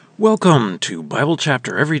Welcome to Bible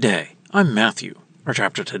Chapter Every Day. I'm Matthew. Our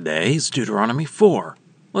chapter today is Deuteronomy 4.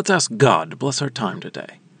 Let's ask God to bless our time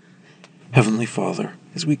today. Heavenly Father,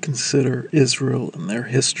 as we consider Israel and their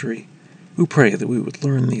history, we pray that we would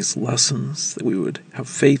learn these lessons, that we would have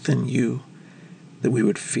faith in you, that we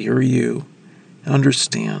would fear you, and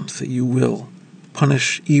understand that you will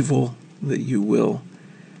punish evil, that you will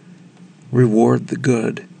reward the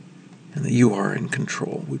good, and that you are in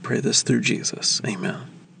control. We pray this through Jesus. Amen.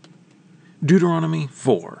 Deuteronomy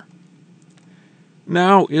 4.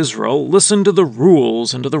 Now, Israel, listen to the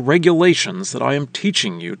rules and to the regulations that I am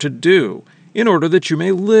teaching you to do, in order that you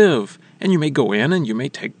may live, and you may go in and you may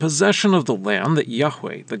take possession of the land that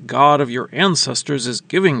Yahweh, the God of your ancestors, is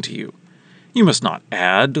giving to you. You must not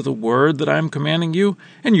add to the word that I am commanding you,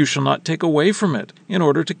 and you shall not take away from it, in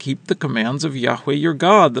order to keep the commands of Yahweh your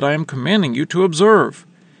God that I am commanding you to observe.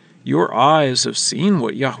 Your eyes have seen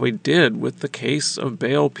what Yahweh did with the case of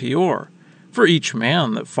Baal Peor. For each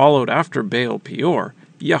man that followed after Baal Peor,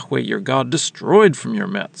 Yahweh your God destroyed from your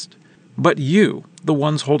midst. But you, the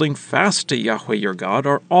ones holding fast to Yahweh your God,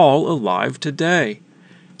 are all alive today.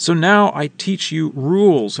 So now I teach you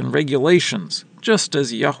rules and regulations, just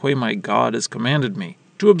as Yahweh my God has commanded me,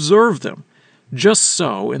 to observe them, just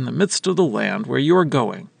so in the midst of the land where you are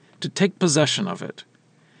going, to take possession of it.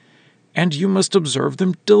 And you must observe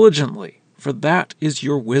them diligently, for that is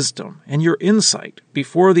your wisdom and your insight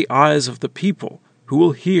before the eyes of the people, who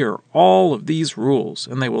will hear all of these rules,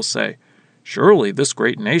 and they will say, Surely this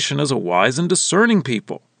great nation is a wise and discerning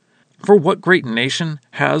people. For what great nation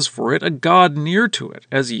has for it a God near to it,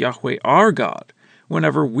 as Yahweh our God,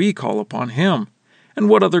 whenever we call upon him? And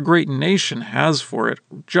what other great nation has for it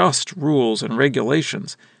just rules and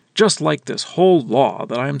regulations, just like this whole law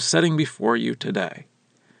that I am setting before you today?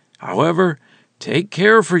 However, take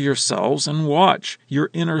care for yourselves and watch your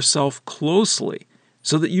inner self closely,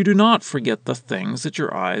 so that you do not forget the things that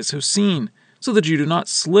your eyes have seen, so that you do not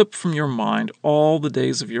slip from your mind all the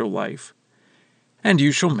days of your life. And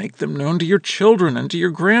you shall make them known to your children and to your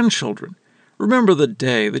grandchildren. Remember the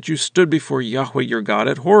day that you stood before Yahweh your God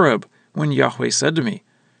at Horeb, when Yahweh said to me,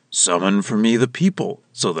 Summon for me the people,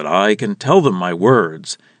 so that I can tell them my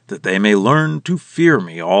words, that they may learn to fear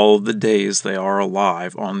me all the days they are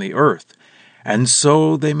alive on the earth, and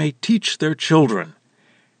so they may teach their children.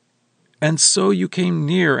 And so you came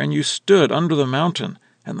near, and you stood under the mountain,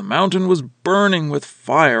 and the mountain was burning with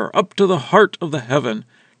fire up to the heart of the heaven,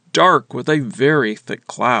 dark with a very thick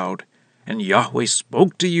cloud. And Yahweh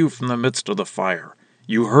spoke to you from the midst of the fire.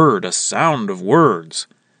 You heard a sound of words,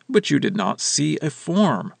 but you did not see a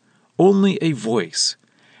form, only a voice.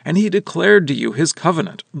 And he declared to you his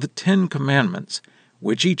covenant, the 10 Commandments,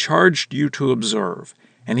 which he charged you to observe.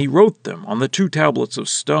 And he wrote them on the 2 tablets of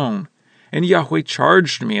stone. And Yahweh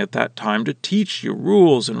charged me at that time to teach you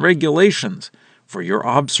rules and regulations for your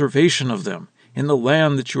observation of them in the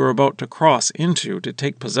land that you are about to cross into to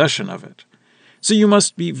take possession of it. So you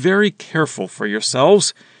must be very careful for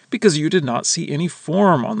yourselves, because you did not see any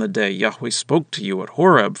form on the day Yahweh spoke to you at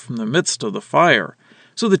Horeb from the midst of the fire,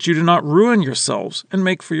 so that you do not ruin yourselves and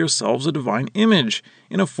make for yourselves a divine image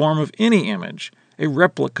in a form of any image, a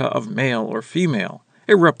replica of male or female,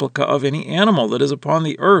 a replica of any animal that is upon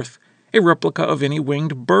the earth, a replica of any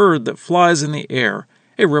winged bird that flies in the air,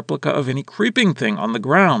 a replica of any creeping thing on the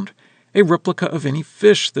ground, a replica of any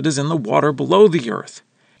fish that is in the water below the earth.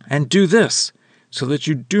 And do this, so that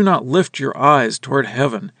you do not lift your eyes toward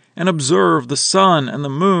heaven, and observe the sun and the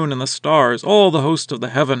moon and the stars, all the host of the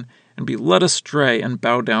heaven, and be led astray and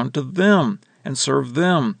bow down to them, and serve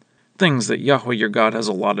them, things that Yahweh your God has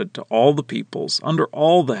allotted to all the peoples under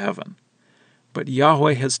all the heaven. But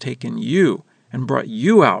Yahweh has taken you and brought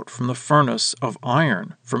you out from the furnace of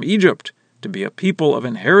iron, from Egypt, to be a people of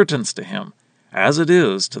inheritance to him, as it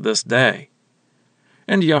is to this day.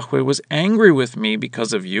 And Yahweh was angry with me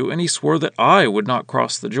because of you, and he swore that I would not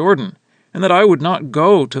cross the Jordan, and that I would not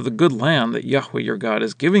go to the good land that Yahweh your God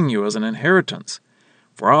is giving you as an inheritance.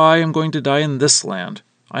 For I am going to die in this land.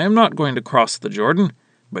 I am not going to cross the Jordan,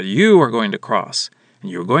 but you are going to cross, and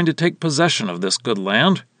you are going to take possession of this good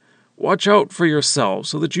land. Watch out for yourselves,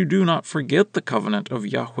 so that you do not forget the covenant of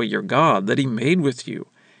Yahweh your God that he made with you,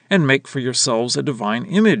 and make for yourselves a divine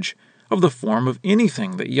image of the form of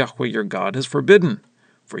anything that Yahweh your God has forbidden.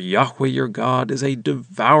 For Yahweh your God is a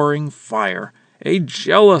devouring fire, a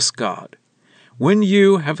jealous God. When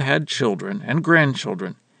you have had children and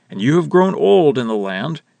grandchildren, and you have grown old in the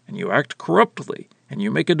land, and you act corruptly, and you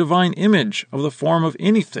make a divine image of the form of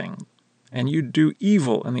anything, and you do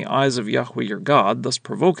evil in the eyes of Yahweh your God, thus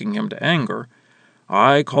provoking him to anger,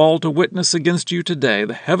 I call to witness against you today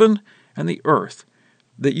the heaven and the earth,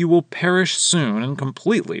 that you will perish soon and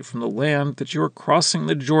completely from the land that you are crossing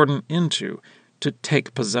the Jordan into to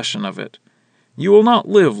take possession of it. You will not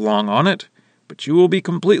live long on it, but you will be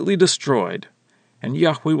completely destroyed. And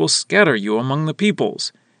Yahweh will scatter you among the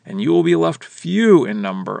peoples, and you will be left few in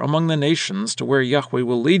number among the nations to where Yahweh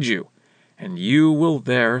will lead you. And you will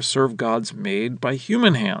there serve gods made by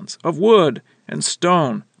human hands, of wood and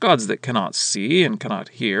stone, gods that cannot see and cannot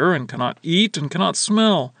hear and cannot eat and cannot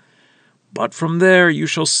smell. But from there you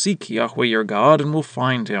shall seek Yahweh your God and will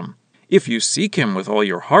find him, if you seek him with all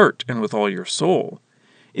your heart and with all your soul.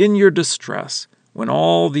 In your distress, when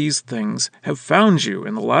all these things have found you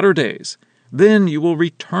in the latter days, then you will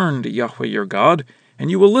return to Yahweh your God, and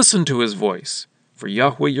you will listen to his voice. For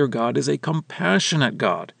Yahweh your God is a compassionate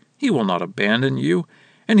God. He will not abandon you,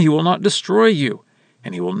 and he will not destroy you,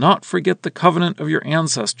 and he will not forget the covenant of your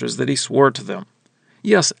ancestors that he swore to them.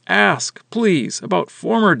 Yes, ask, please, about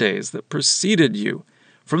former days that preceded you,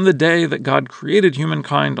 from the day that God created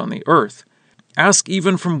humankind on the earth. Ask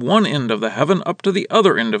even from one end of the heaven up to the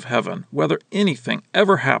other end of heaven, whether anything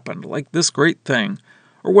ever happened like this great thing,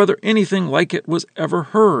 or whether anything like it was ever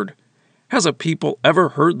heard. Has a people ever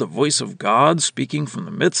heard the voice of God speaking from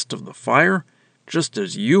the midst of the fire, just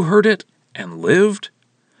as you heard it and lived?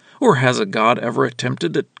 Or has a God ever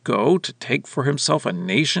attempted to go to take for himself a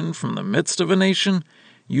nation from the midst of a nation,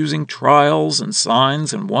 using trials and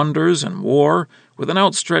signs and wonders and war, with an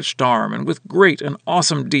outstretched arm and with great and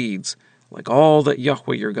awesome deeds, like all that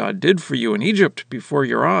Yahweh your God did for you in Egypt before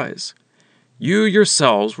your eyes? You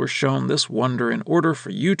yourselves were shown this wonder in order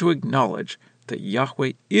for you to acknowledge that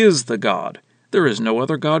Yahweh is the God. There is no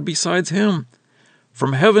other God besides him.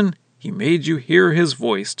 From heaven he made you hear his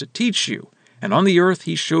voice to teach you, and on the earth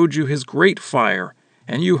he showed you his great fire,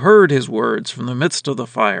 and you heard his words from the midst of the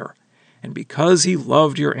fire. And because he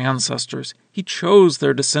loved your ancestors, he chose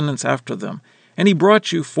their descendants after them, and he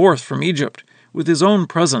brought you forth from Egypt with his own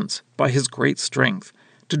presence by his great strength,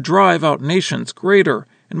 to drive out nations greater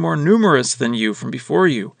and more numerous than you from before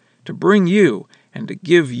you, to bring you and to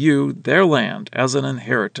give you their land as an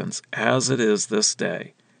inheritance, as it is this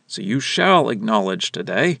day. So you shall acknowledge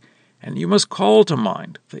today, and you must call to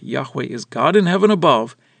mind that Yahweh is God in heaven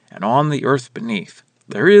above and on the earth beneath.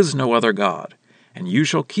 There is no other God. And you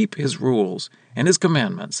shall keep his rules and his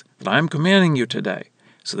commandments that I am commanding you today,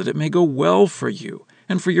 so that it may go well for you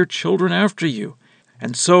and for your children after you,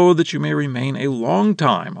 and so that you may remain a long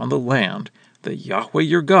time on the land that Yahweh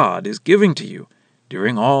your God is giving to you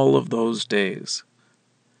during all of those days.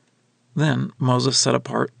 Then Moses set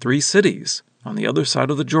apart 3 cities on the other side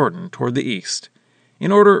of the Jordan toward the east,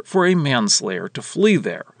 in order for a manslayer to flee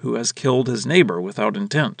there who has killed his neighbor without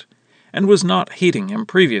intent, and was not hating him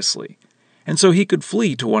previously, and so he could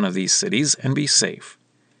flee to one of these cities and be safe.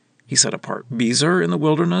 He set apart Bezer in the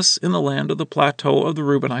wilderness in the land of the plateau of the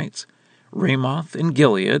Reubenites, Ramoth in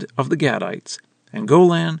Gilead of the Gadites, and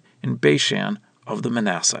Golan in Bashan of the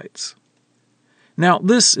Manassites. Now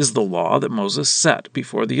this is the law that Moses set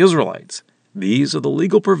before the Israelites. These are the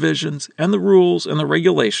legal provisions and the rules and the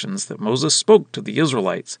regulations that Moses spoke to the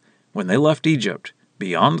Israelites when they left Egypt,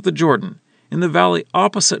 beyond the Jordan, in the valley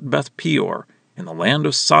opposite Beth Peor, in the land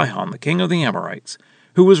of Sihon, the king of the Amorites,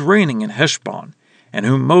 who was reigning in Heshbon, and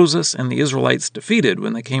whom Moses and the Israelites defeated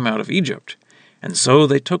when they came out of Egypt. And so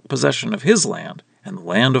they took possession of his land, and the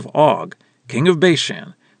land of Og, king of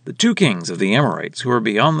Bashan, the 2 kings of the Amorites who were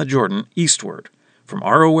beyond the Jordan eastward, from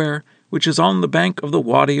Aroer, which is on the bank of the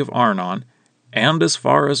Wadi of Arnon, and as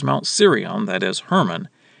far as Mount Sirion, that is, Hermon,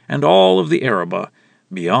 and all of the Arabah,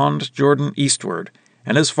 beyond Jordan eastward,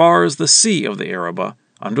 and as far as the sea of the Arabah,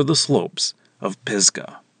 under the slopes of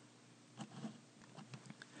Pisgah.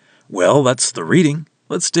 Well, that's the reading.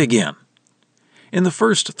 Let's dig in. In the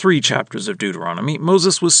first 3 chapters of Deuteronomy,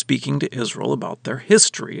 Moses was speaking to Israel about their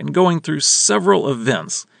history and going through several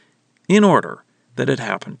events in order that had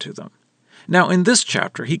happened to them. Now, in this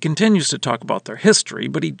chapter, he continues to talk about their history,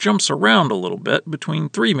 but he jumps around a little bit between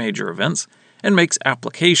 3 major events and makes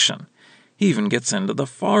application. He even gets into the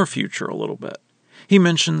far future a little bit. He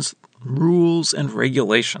mentions rules and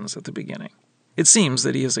regulations at the beginning. It seems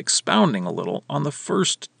that he is expounding a little on the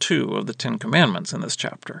first 2 of the 10 Commandments in this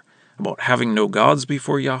chapter, about having no gods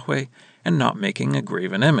before Yahweh and not making a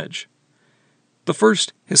graven image. The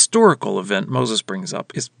first historical event Moses brings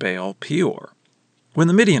up is Baal Peor, when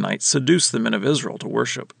the Midianites seduced the men of Israel to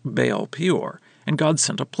worship Baal Peor, and God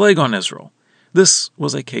sent a plague on Israel. This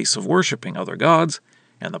was a case of worshiping other gods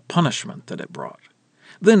and the punishment that it brought.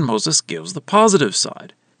 Then Moses gives the positive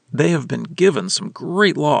side. They have been given some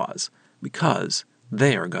great laws because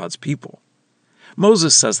they are God's people.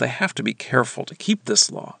 Moses says they have to be careful to keep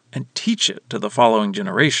this law and teach it to the following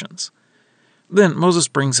generations. Then Moses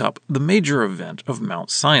brings up the major event of Mount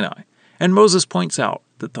Sinai, and Moses points out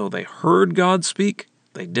that though they heard God speak,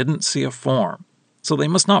 they didn't see a form, so they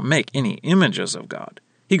must not make any images of God.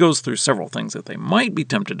 He goes through several things that they might be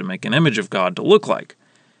tempted to make an image of God to look like.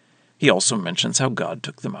 He also mentions how God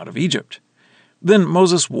took them out of Egypt. Then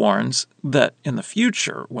Moses warns that in the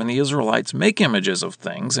future, when the Israelites make images of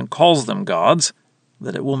things and calls them gods,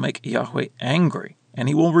 that it will make Yahweh angry, and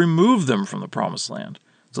he will remove them from the promised land,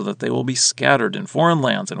 so that they will be scattered in foreign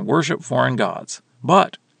lands and worship foreign gods.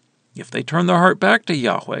 But if they turn their heart back to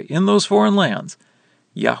Yahweh in those foreign lands,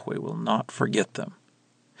 Yahweh will not forget them.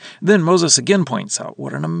 Then Moses again points out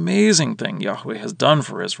what an amazing thing Yahweh has done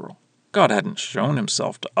for Israel. God hadn't shown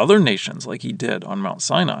himself to other nations like he did on Mount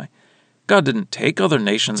Sinai. God didn't take other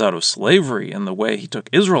nations out of slavery in the way he took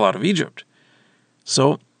Israel out of Egypt.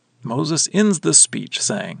 So Moses ends this speech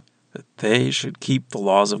saying that they should keep the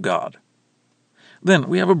laws of God. Then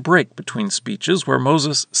we have a break between speeches where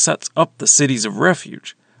Moses sets up the cities of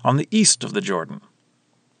refuge on the east of the Jordan.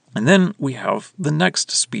 And then we have the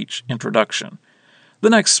next speech introduction. The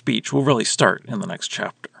next speech will really start in the next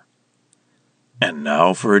chapter. And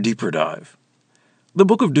now for a deeper dive. The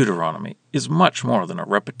book of Deuteronomy is much more than a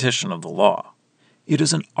repetition of the law. It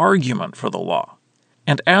is an argument for the law.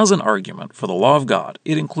 And as an argument for the law of God,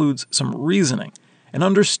 it includes some reasoning and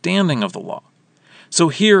understanding of the law. So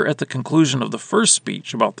here at the conclusion of the first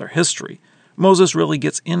speech about their history, Moses really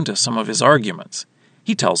gets into some of his arguments.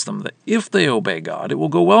 He tells them that if they obey God, it will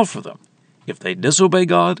go well for them. If they disobey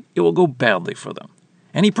God, it will go badly for them.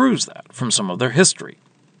 And he proves that from some of their history.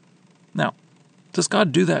 Now, does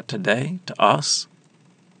God do that today to us?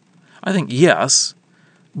 I think yes,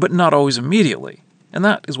 but not always immediately, and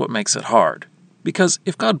that is what makes it hard. Because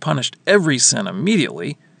if God punished every sin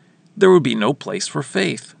immediately, there would be no place for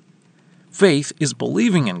faith. Faith is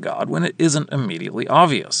believing in God when it isn't immediately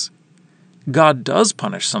obvious. God does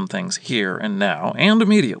punish some things here and now and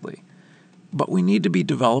immediately, but we need to be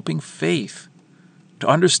developing faith to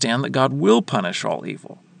understand that God will punish all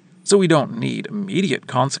evil, so we don't need immediate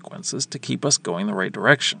consequences to keep us going the right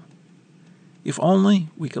direction. If only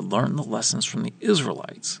we could learn the lessons from the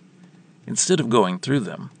Israelites instead of going through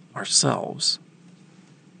them ourselves.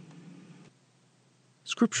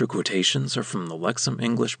 Scripture quotations are from the Lexham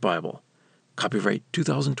English Bible. Copyright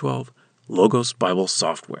 2012, Logos Bible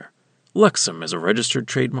Software. Lexham is a registered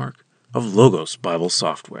trademark of Logos Bible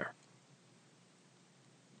Software.